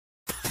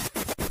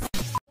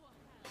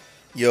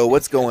Yo,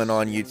 what's going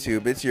on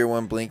YouTube? It's Year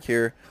One Blink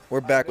here. We're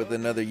back with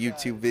another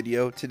YouTube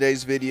video.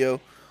 Today's video,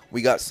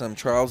 we got some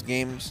trials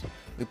games.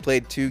 We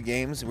played 2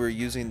 games. We're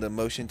using the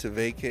motion to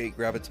vacate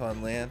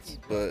Graviton Lance,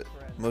 but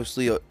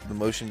mostly the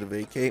motion to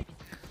vacate.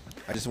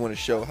 I just want to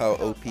show how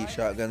OP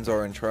shotguns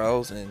are in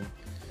trials and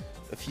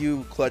a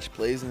few clutch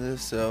plays in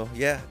this. So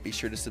yeah, be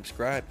sure to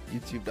subscribe.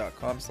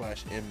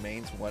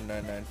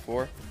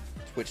 YouTube.com/mmains1994,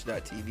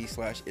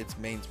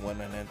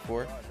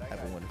 Twitch.tv/itsmains1994.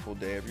 Have a wonderful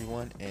day,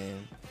 everyone,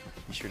 and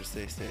be sure to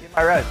stay safe.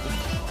 My res.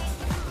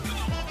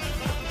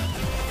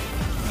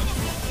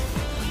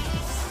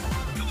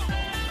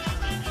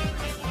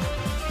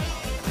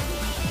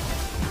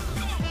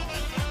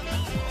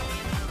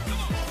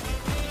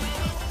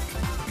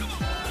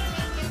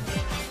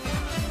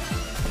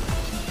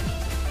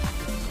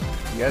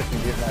 You guys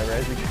can get my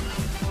res again.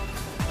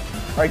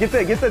 Alright, get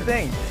the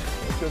thing.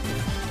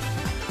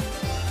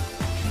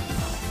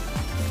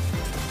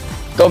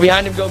 Go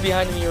behind him,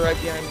 you're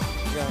right behind him.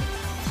 Yeah.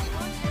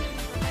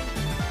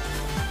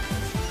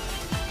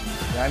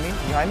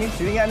 Behind me,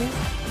 shooting at me.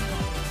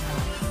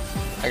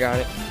 I got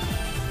it.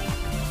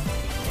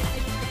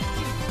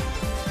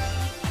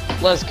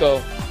 Let's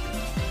go.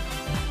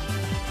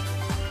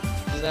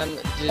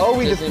 Oh,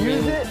 we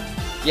defused it?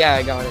 Yeah,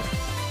 I got it.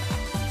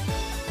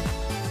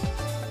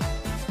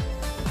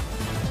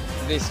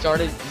 They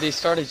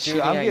started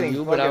shooting at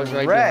you, but I was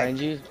right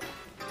behind you.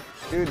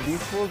 Dude,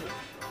 these fools.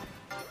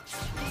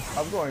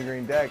 I'm going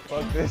green deck.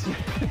 Fuck this.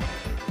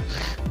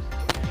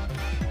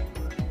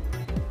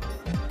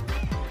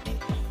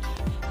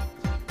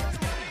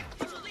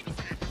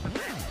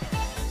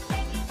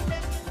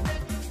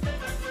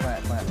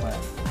 Plant.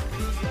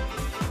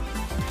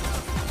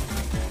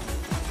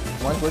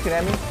 One's looking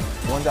at me.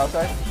 One's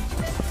outside.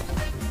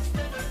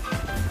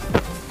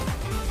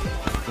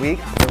 Weak.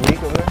 They're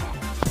weak over there.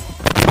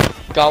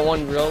 Got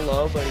one real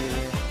low, but he's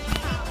here.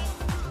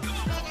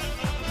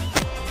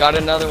 Got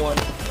another one.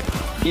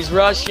 He's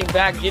rushing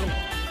back. Get him.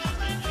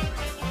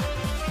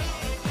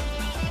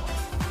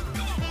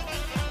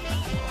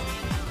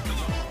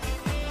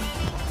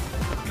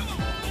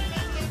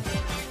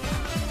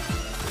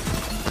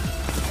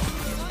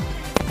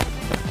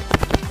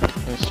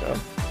 Nice job.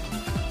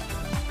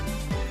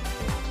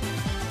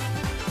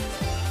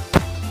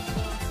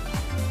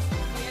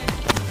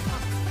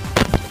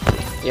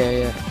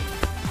 Yeah.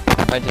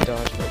 I did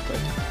dodge real quick.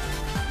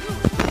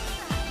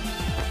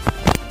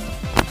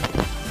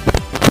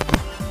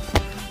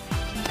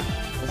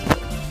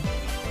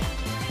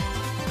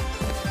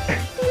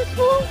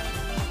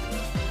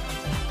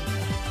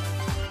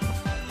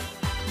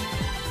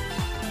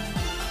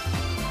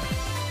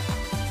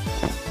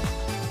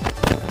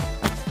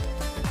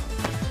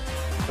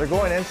 They're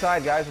going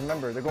inside, guys.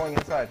 Remember, they're going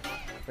inside.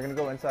 They're gonna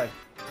go inside.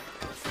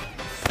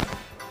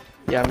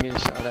 Yeah, I'm getting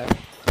shot at.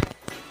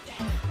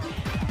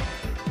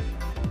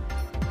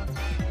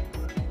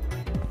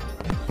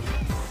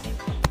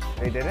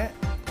 They didn't?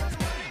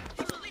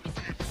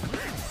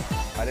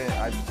 I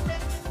didn't.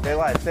 Stay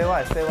alive. Stay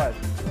alive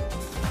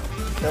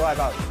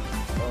out. Oh.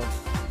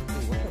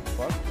 Dude, what the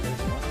fuck?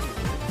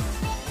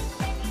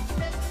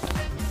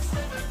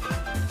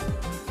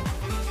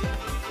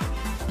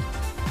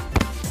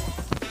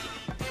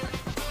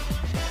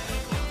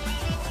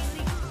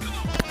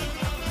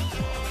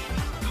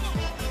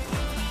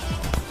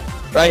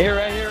 Right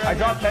here. I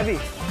dropped heavy.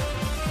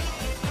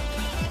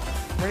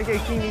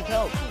 Renegade King needs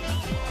help.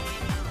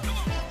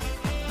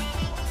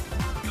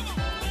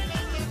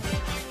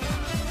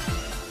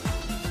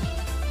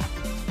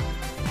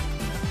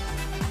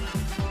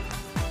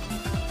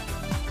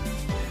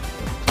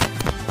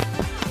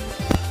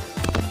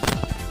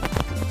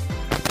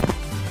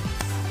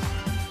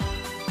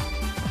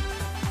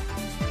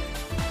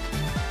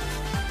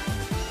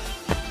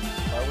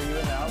 Why were you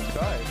in the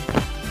outside?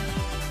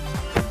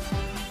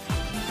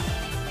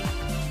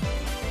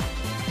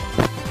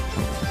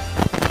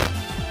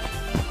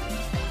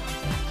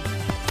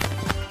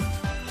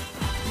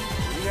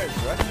 You guys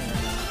rushing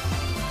right now.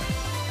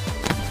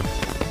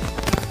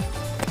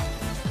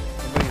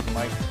 Somebody's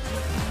mic.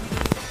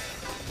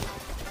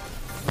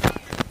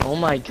 Oh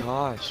my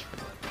gosh.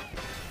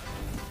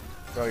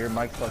 Bro, your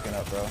mic's fucking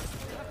up, bro.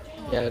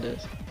 Yeah, it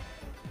is.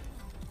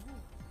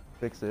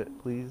 Fix it,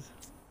 please.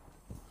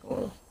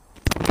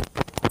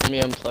 Let me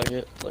unplug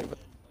it. Plug it.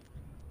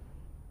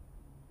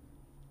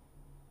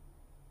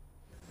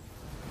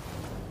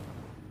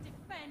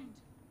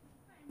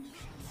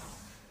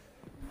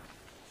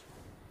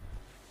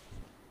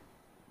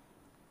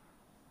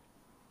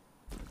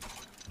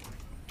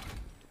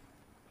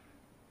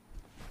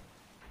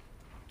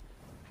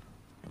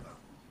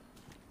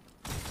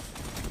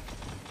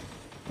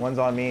 One's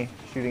on me,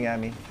 shooting at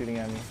me. God,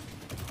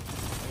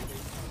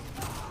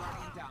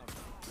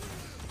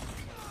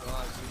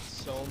 there's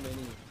so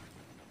many.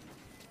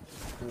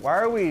 Why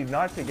are we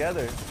not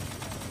together?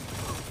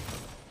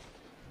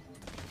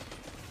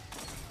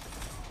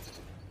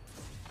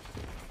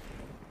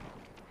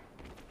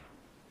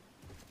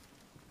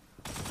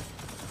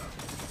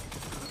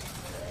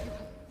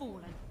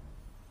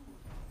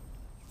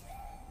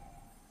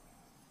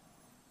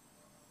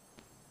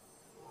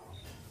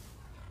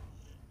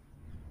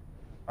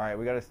 All right,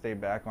 we gotta stay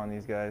back on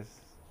these guys.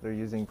 They're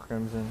using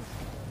crimson.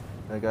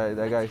 That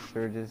guy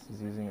Sturgis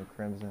is using a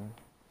crimson.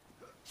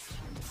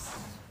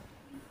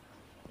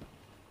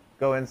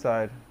 Go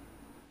inside.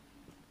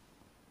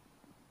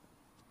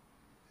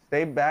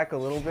 Stay back a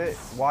little bit.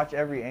 Watch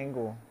every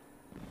angle.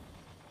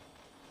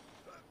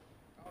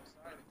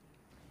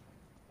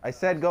 I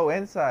said go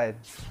inside.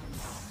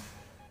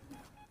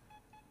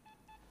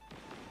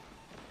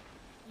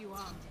 You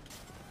are.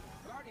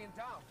 Guardian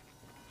down.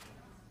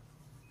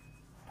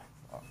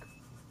 Fuck.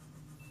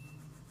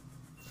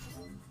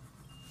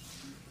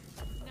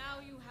 Now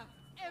you have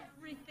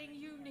everything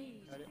you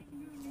need.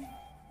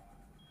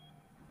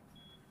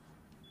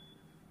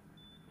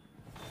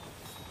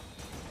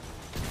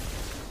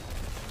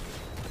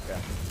 Okay.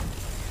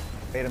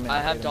 Wait a minute. I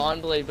have wait a Dawn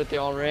minute. Blade, but they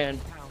all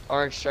ran.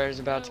 RX Strider's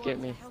about to get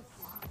me.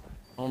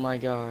 Oh my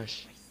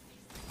gosh.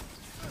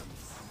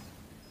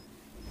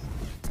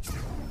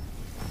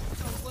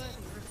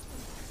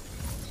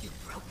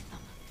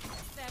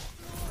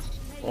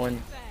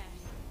 One.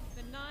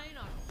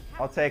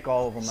 I'll take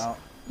all of them out.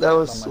 That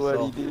was On sweaty,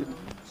 myself. dude.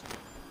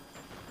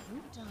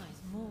 Who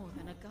dies more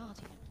than a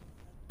guardian?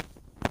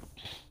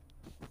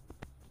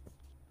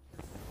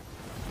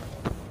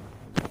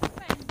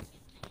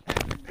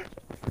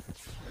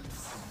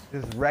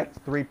 Just wrecked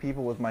 3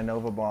 people with my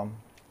Nova Bomb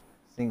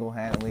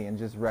single-handedly and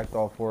just wrecked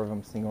all 4 of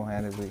them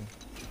single-handedly.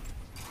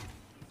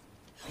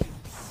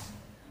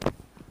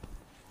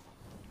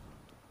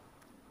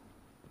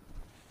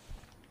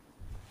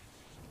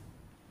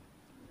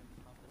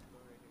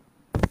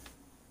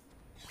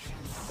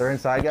 They're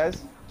inside,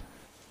 guys?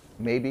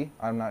 Maybe.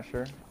 I'm not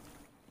sure.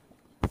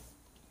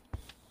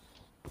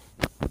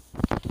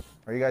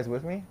 Are you guys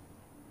with me?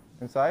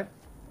 Inside?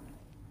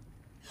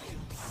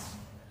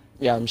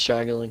 Yeah, I'm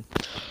struggling.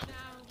 Now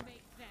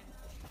make them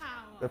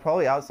cower. They're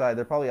probably outside.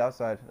 They're probably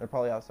outside. They're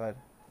probably outside.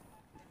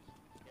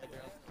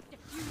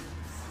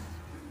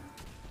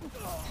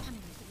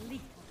 Cunning is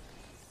lethal.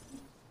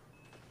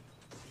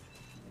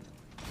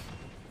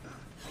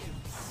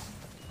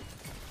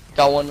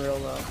 Got one real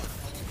low.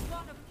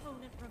 One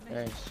opponent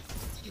remains.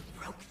 Nice. You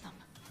broke them.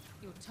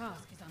 Your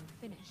task is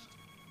unfinished.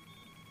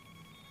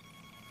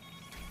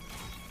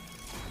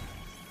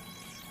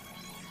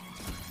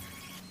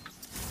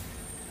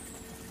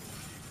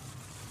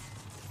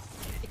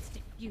 It's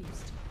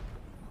diffused.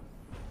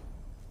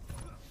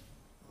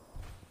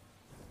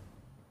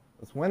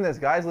 Let's win this,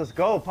 guys. Let's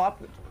go.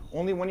 Pop.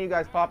 Only one of you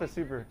guys pop a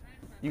super.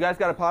 You guys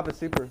gotta pop a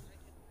super.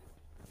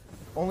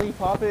 Only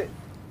pop it.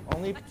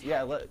 Only,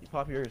 yeah,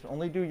 pop yours.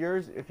 Only do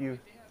yours if you.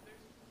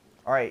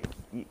 All right.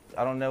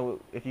 I don't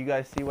know if you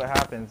guys see what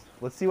happens.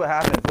 Let's see what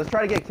happens. Let's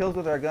try to get kills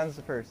with our guns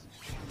first.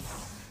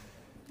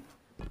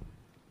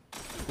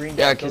 Green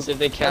Yeah, deck. because if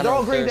they can't They're all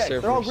on green fair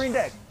deck. They're all surfers. green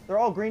deck. They're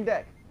all green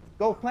deck.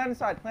 Go plant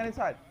inside. Plant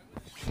inside.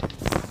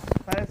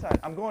 Plant inside.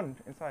 I'm going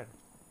inside.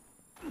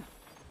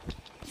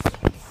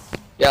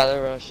 Yeah,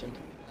 they're rushing.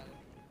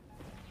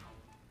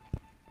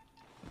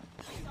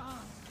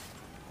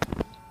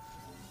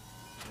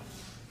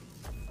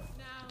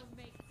 Now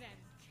make them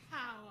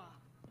cower.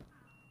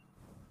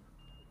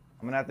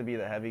 I'm gonna have to be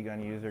the heavy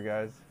gun user,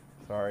 guys.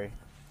 Sorry.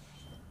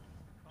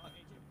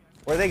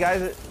 Where are they,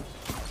 guys?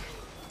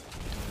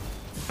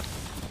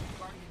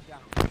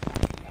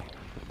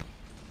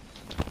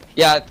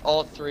 Yeah,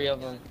 all 3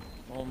 of them.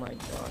 Oh my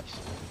gosh.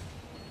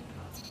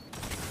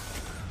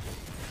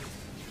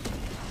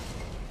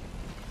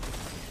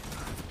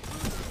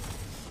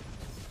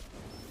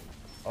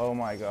 Oh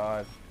my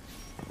god.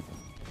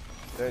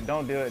 Dude,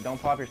 don't do it.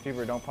 Don't pop your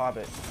super. Don't pop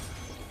it.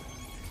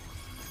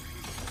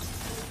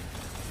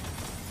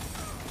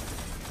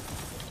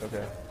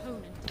 Okay.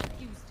 Opponent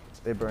diffused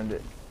it. They burned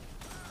it.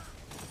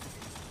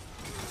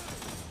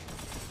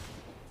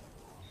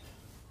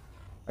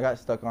 I got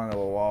stuck on a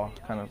little wall.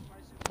 Kind of.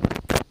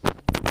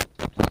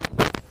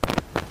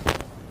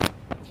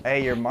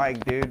 Hey, your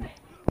mic, dude.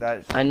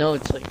 That I know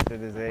it's like.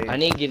 shit is a. I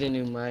need to get a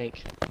new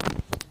mic.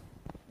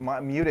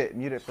 Mute it.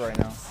 Mute it for right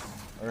now.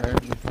 Or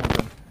do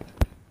something.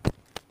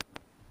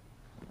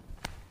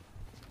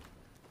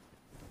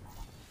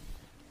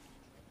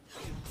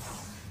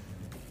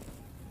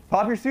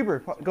 Pop your super.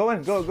 Go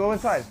in. Go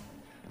inside.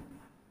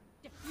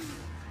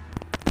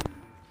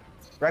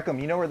 Wreck them.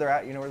 You know where they're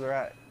at. You know where they're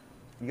at.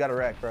 You got to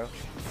wreck, bro. I'm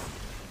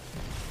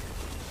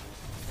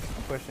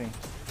pushing.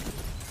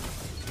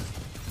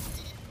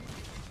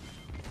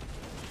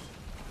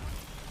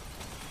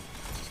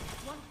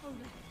 One foe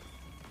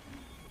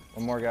left.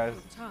 One more, guys.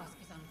 Your task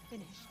is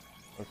unfinished.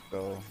 Let's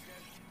go.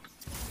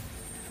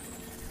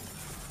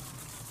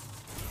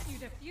 You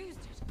diffused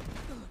it.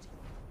 Good.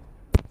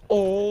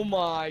 Oh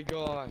my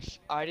gosh.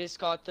 I just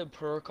got the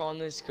perk on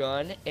this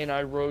gun and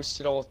I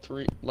roasted all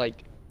 3,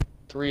 like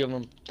 3 of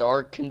them.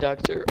 Dark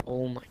Conductor.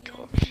 Oh my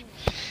gosh.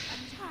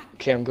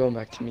 Okay, I'm going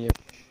back to mute.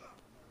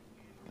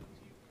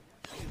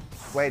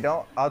 Wait,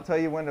 don't. I'll tell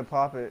you when to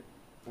pop it.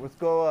 Let's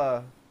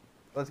go.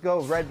 Let's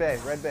go. Red Bay.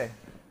 Red Bay.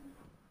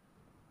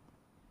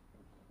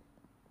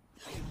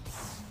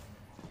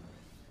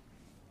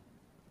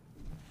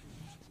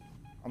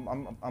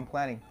 I'm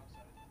planning.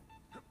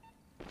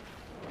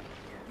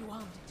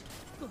 found it.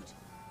 Good.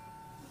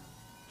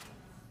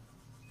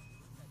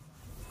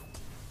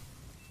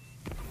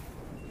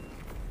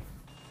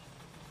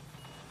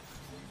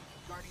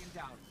 Guardian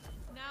down.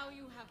 Now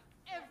you have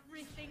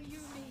everything you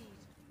need.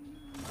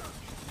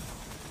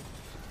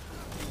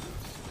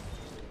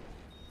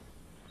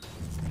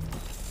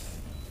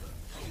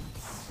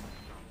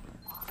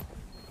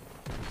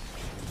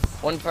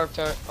 One Parked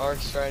Arc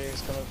Strider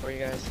is coming for you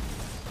guys.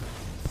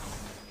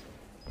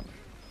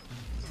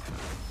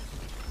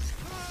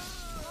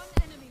 One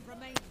enemy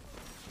remaining.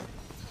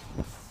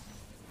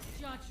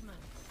 Judgment.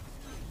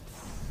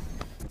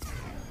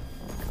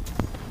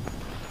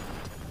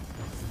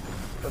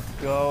 Let's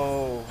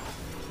go.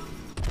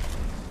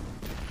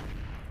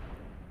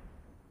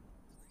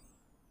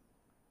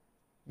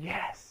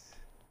 Yes.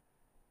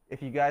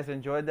 If you guys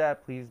enjoyed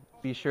that, please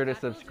be sure to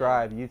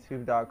subscribe.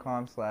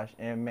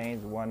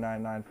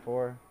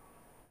 YouTube.com/mmains1994.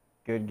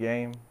 Good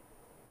game.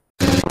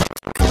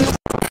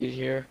 You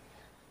hear?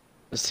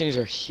 Those things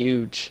are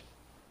huge.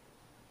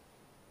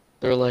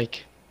 They're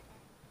like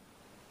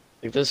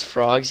those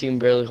frogs, you can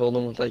barely hold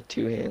them with like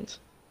 2 hands.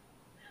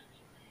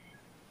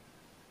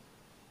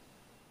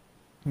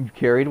 You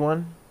carried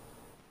one?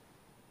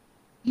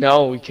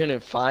 No, we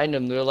couldn't find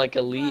them. They're like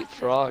elite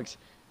frogs.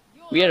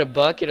 We had a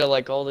bucket of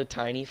like all the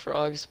tiny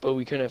frogs, but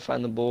we couldn't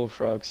find the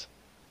bullfrogs.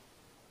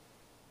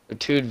 They're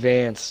too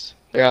advanced.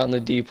 They're out in the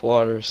deep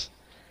waters.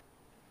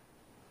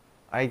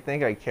 I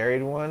think I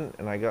carried one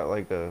and I got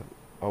like a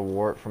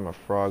wart from a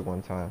frog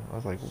one time. I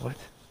was like, what?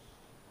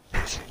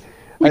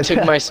 We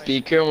took my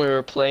speaker and we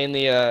were playing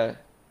the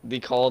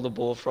call of the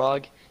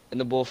bullfrog, and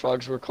the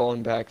bullfrogs were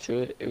calling back to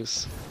it. It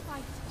was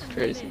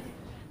crazy.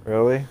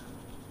 Really?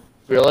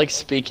 We were like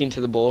speaking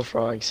to the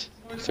bullfrogs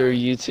through a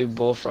YouTube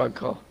bullfrog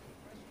call.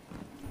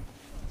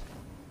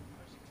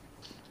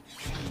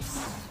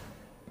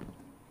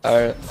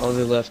 Alright, on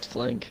the left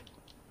flank.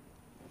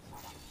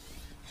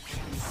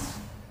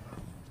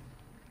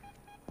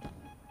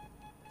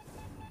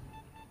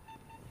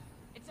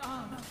 It's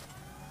on.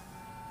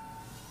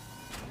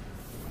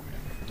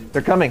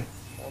 They're coming.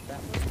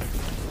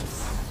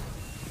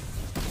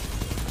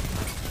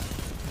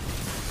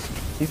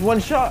 He's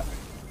one shot.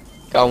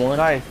 Got one.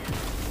 Nice.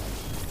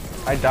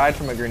 I died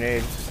from a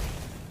grenade.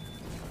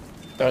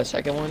 Got a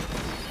second one.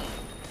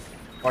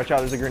 Watch out,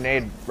 there's a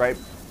grenade right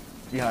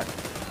behind.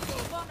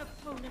 One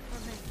opponent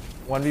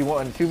remaining.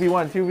 1v1,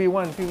 2v1,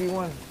 2v1,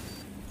 2v1.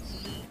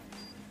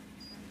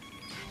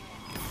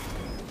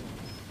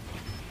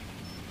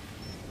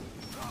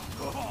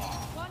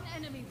 One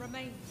enemy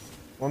remaining.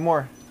 One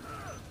more.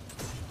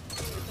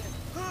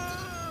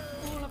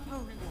 All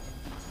opponents.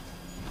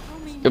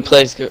 Only Good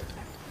place, good.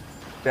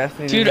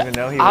 Destiny Dude, didn't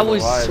even know he was I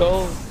was alive.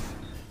 so...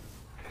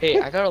 Hey,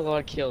 I got a lot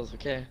of kills,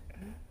 okay?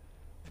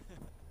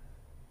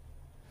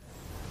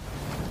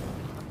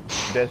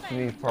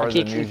 Destiny's part I of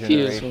the get new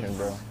confused generation,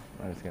 bro.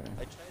 I'm just kidding.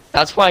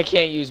 That's why I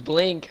can't use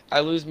Blink.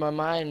 I lose my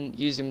mind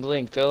using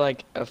Blink. They're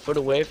like a foot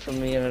away from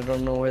me and I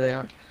don't know where they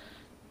are.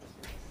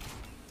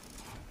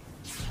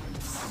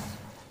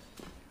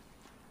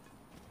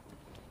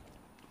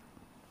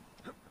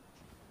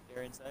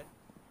 They're inside.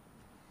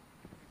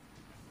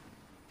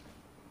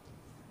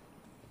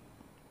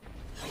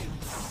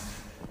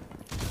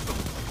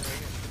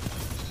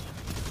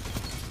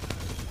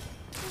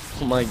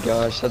 Oh my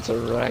gosh, that's a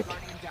wreck.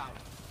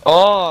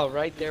 Oh,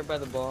 right there by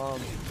the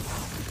bomb.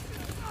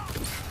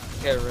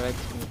 Get wrecked.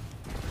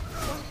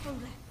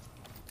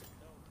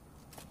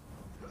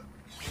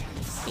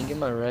 You can get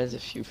my res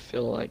if you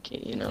feel like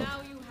it, you know.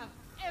 Now you have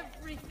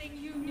everything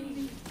you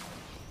need.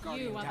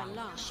 You are the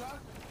last.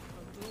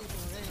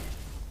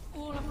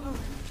 All opponents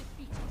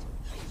defeated.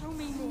 Show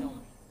me more.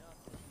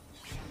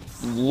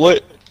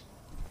 What?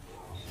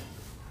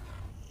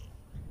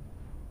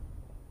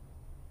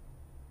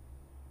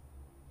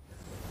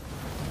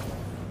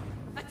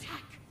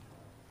 Attack.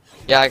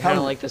 Yeah, I kind of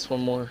Come. like this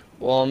one more.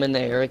 While I'm in the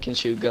air, I can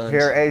shoot guns.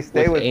 Here, hey,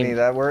 stay with aim. me.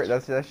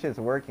 That shit's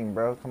working,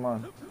 bro. Come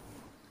on.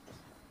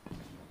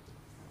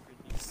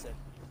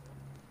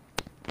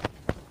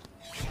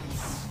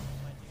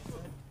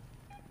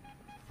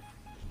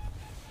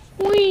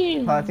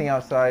 Whee! Planting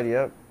outside,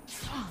 yep.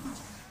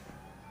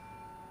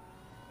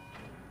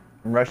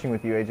 I'm rushing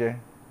with you, AJ.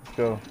 Let's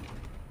go.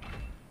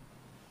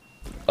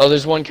 Oh,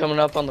 there's one coming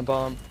up on the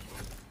bomb.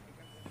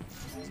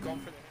 He's going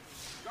for the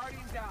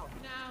Guardian down.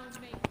 Now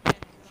make them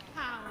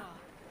power.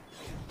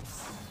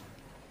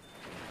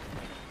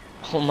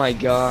 Oh my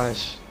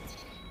gosh.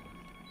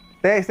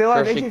 Stay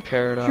alive, Perfect AJ. Shoot him,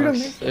 paradox.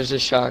 AJ. There's a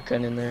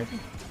shotgun in there.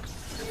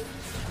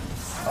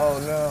 Oh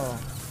no.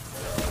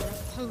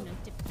 Opponent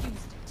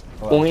defused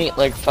it. Well, Wait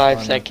like 5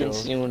 Farming seconds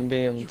kills. and you wouldn't be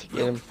able to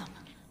get him.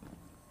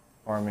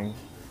 farming.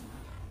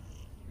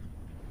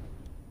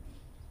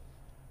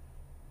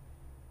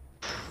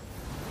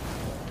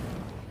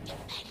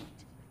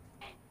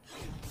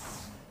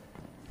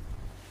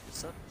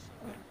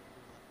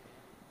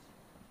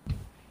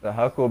 The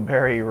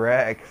Huckleberry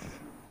Rex.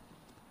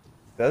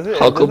 Does it?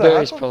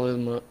 Huckleberry is Does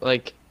probably the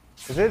like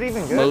Is it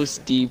even good?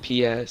 most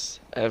DPS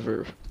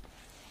ever.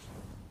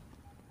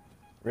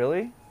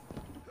 Really?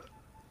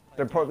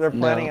 They're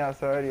planning No.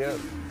 outside. Yep.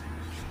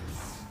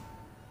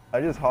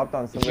 I just hopped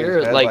on somebody's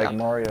you're, head like, like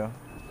Mario.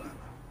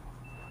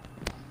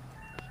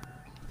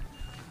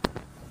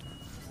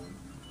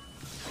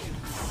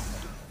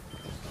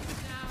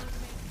 Now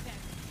make them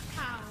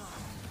cower.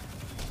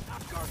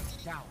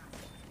 Guardians down.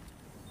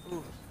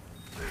 Ooh.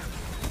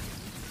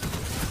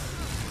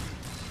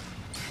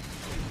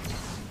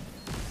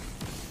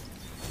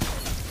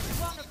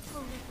 One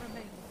opponent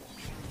remains.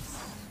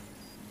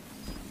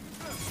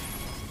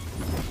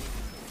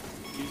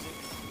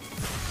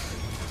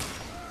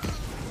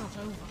 Not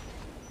over.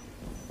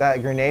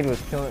 That grenade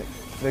was killing.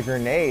 The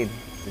grenade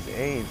is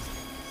AIDS.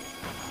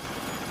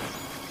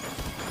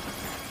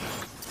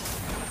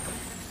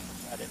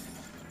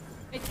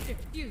 It's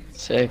diffused.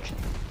 Sick.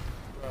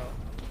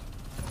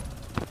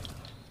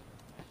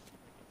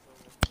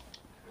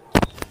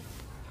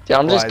 Dude,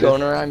 I'm just Why,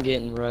 going this- around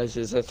getting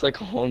rises. That's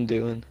like all I'm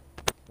doing.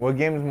 What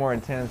game is more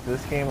intense,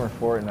 this game or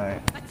Fortnite?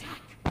 Attack.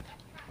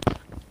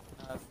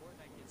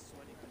 Fortnite gets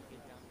sweaty when you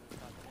get down to the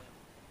top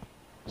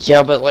 10.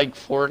 Yeah, but like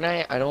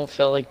Fortnite, I don't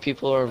feel like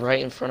people are right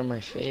in front of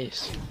my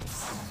face.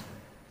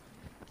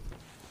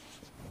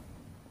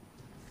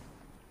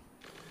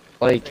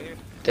 Like,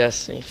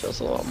 Destiny feels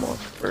a lot more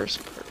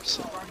first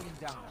person. Guardian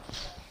down.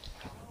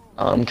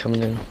 I'm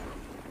coming in.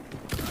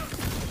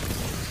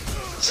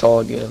 It's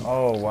all good.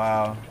 Oh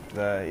wow.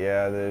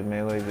 The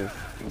melee just.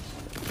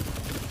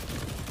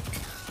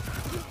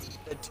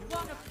 The two.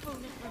 One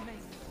opponent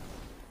remains.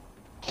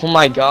 Oh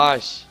my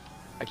gosh.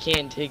 I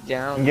can't take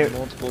down Get-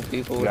 multiple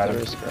people with Got the him.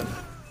 wrist gun.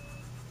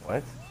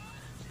 What?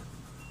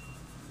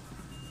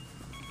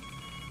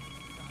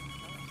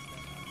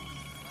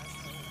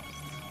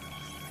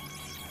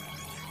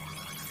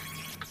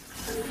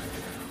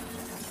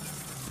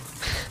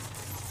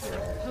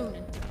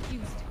 Opponent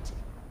diffused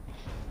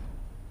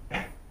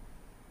it.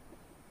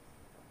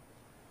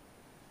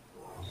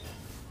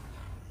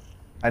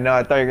 I know.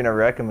 I thought you were gonna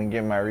wreck him and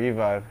get my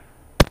revive.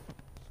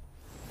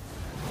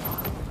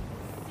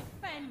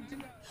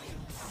 Defend.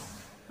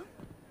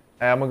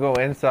 Hey, I'm gonna go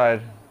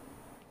inside.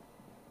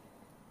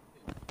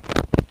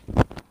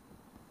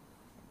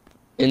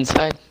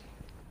 Inside?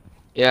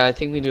 Yeah, I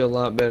think we do a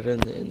lot better in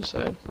the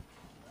inside.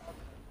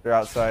 They're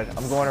outside.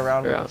 I'm going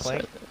around They're with the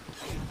outside. flank.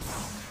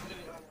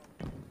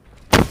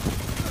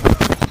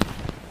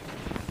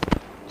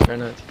 Try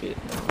not to get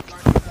knocked.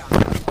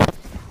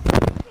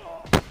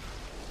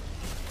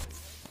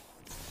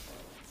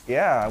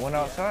 Yeah, I went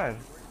outside.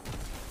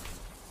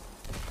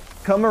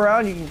 Come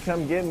around, you can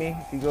come get me.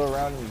 If you go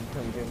around, you can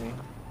come get me.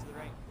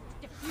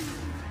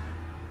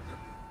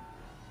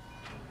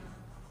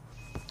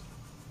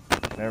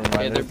 Never Okay,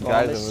 mind, their there's bomb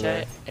guys is over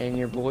there. set, and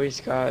your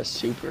boy's got a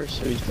super,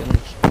 so he's gonna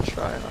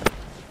try on.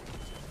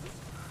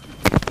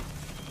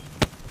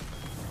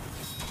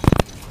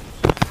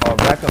 Oh,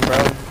 back him, bro.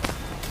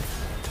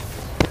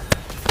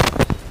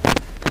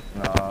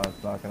 No,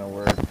 it's not gonna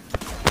work.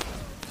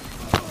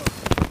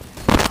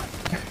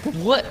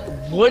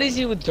 What is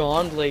it with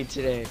Dawnblade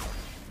today?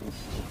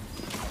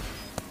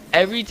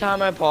 Every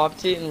time I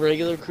popped it in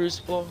regular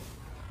Crucible,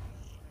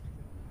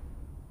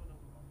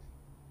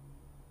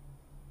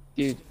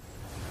 dude,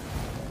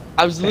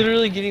 I was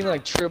literally getting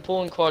like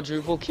triple and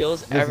quadruple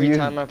kills every use-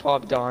 time I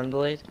popped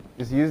Dawnblade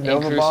Just use in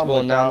Nova Bomb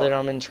Crucible. Now that without,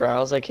 I'm in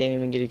Trials, I can't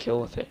even get a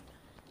kill with it.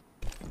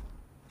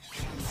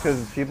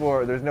 because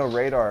there's no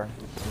radar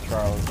in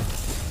Charles.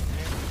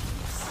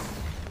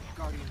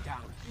 Guardian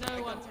down.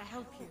 No one to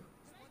help you.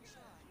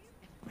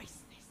 Embrace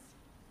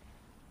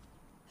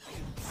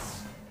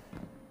this.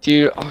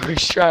 Dude, our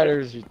Strider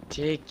is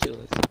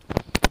ridiculous.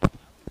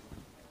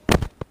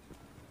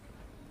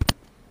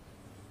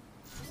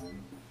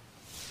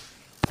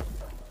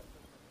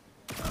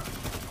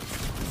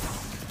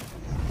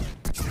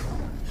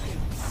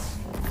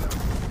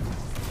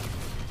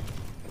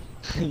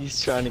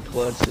 He's trying to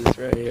clutch this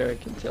right here, I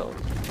can tell.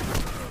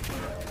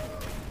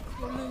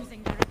 You're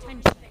losing their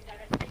attention.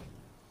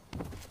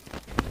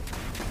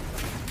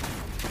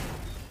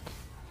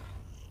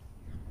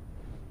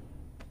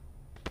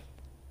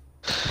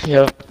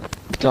 Yep,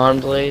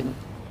 Dawnblade,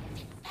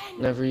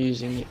 never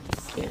using it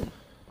again.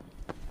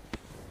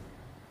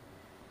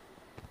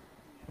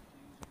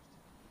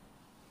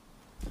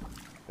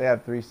 They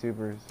have 3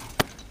 supers.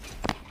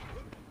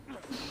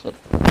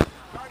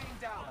 Guardian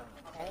down.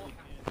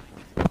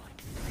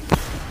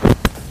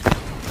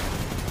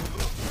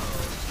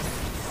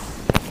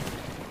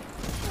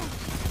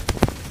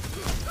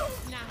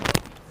 Now,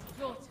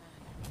 your turn.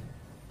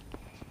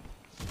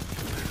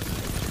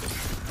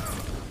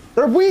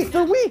 They're weak!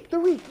 They're weak! They're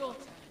weak! Your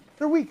turn.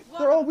 They're weak!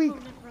 One They're all weak!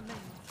 opponent remains.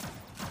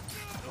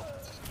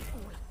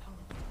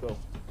 Go.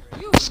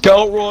 You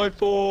Scout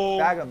rifle!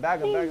 Bag him,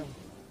 bag him, bag him.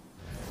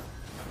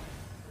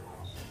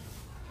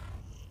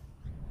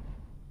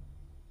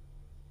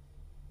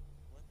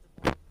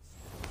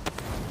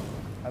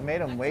 I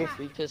made him waste.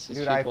 He pisses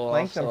Dude, I people off,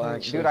 flanked them. so I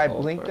actually Dude, I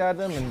fall blinked for it. at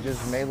them and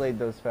just meleeed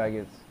those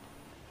faggots.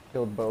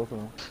 Killed both of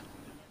them.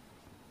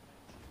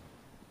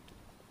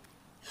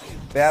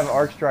 They have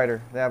Arc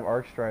Strider. They have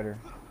Arc Strider.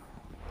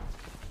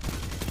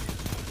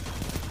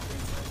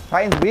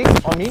 Titan's weak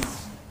on me.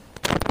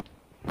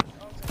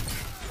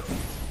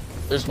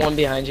 There's one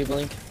behind you,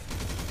 Blink.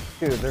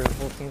 Dude, there's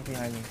whole teams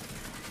behind me.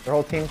 Their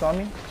whole team's on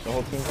me. The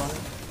whole team's on me.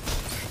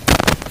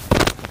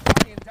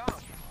 Guardian down.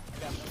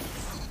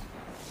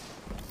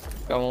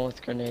 Got one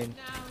with grenade.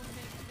 Now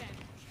make them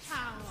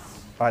cower.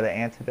 By the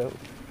antidote.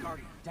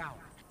 Guardian down.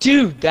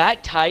 Dude,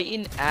 that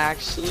Titan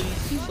actually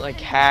is like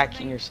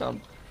hacking or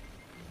something.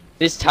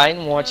 This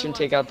Titan, watch him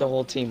take out the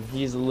whole team.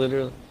 He's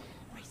literally,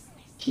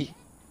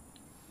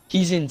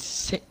 he's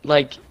insane.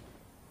 Like,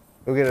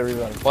 Go get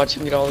everybody. watch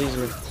him get all these.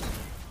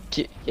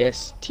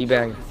 Yes,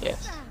 teabag.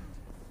 Yes.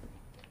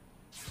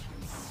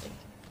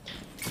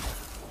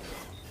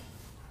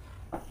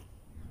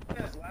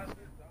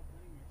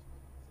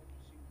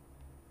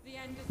 The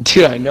end is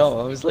Dude, I know.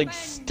 I was like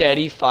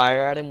steady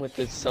fire at him with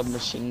the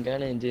submachine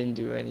gun and didn't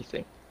do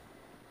anything.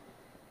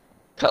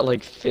 Got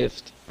like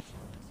fifth.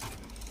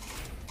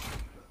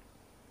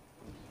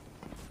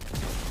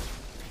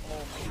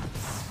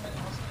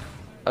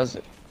 How's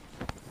it?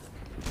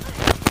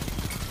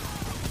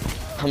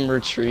 I'm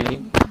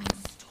retreating.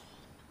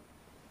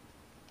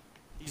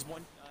 He's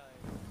one.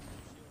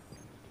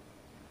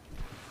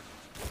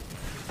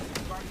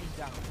 Guardian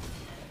down.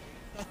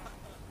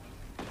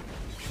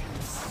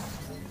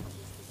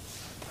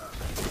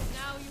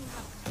 now you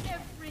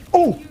have everything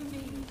Oh! you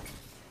need.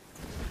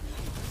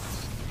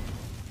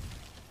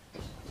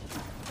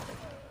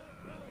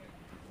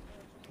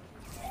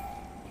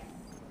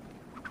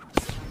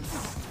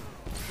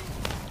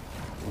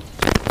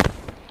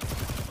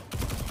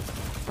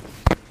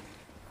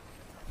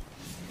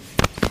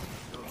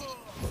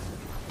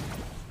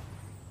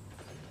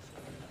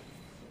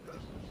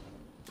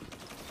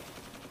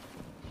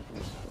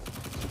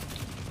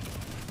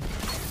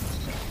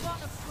 One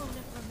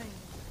opponent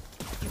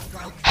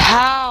remains.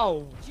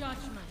 How?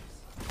 Judgment.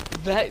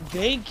 That,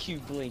 thank you,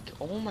 Blink.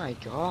 Oh my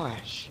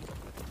gosh.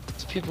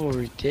 These people are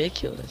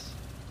ridiculous.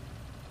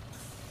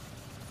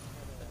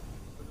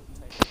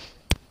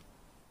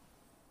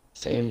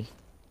 Same.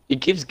 It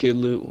gives good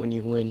loot when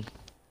you win.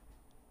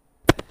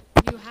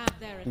 You have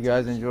their If you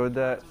guys enjoyed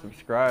that,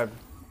 subscribe.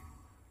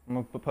 I'm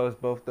gonna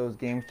post both those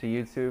games to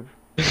YouTube.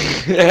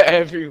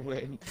 Every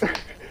win.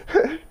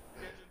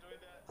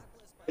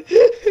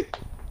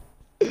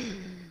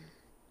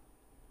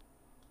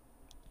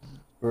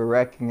 We're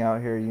wrecking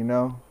out here, you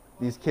know.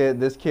 This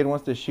kid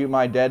wants to shoot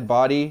my dead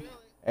body.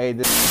 Hey,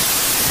 this.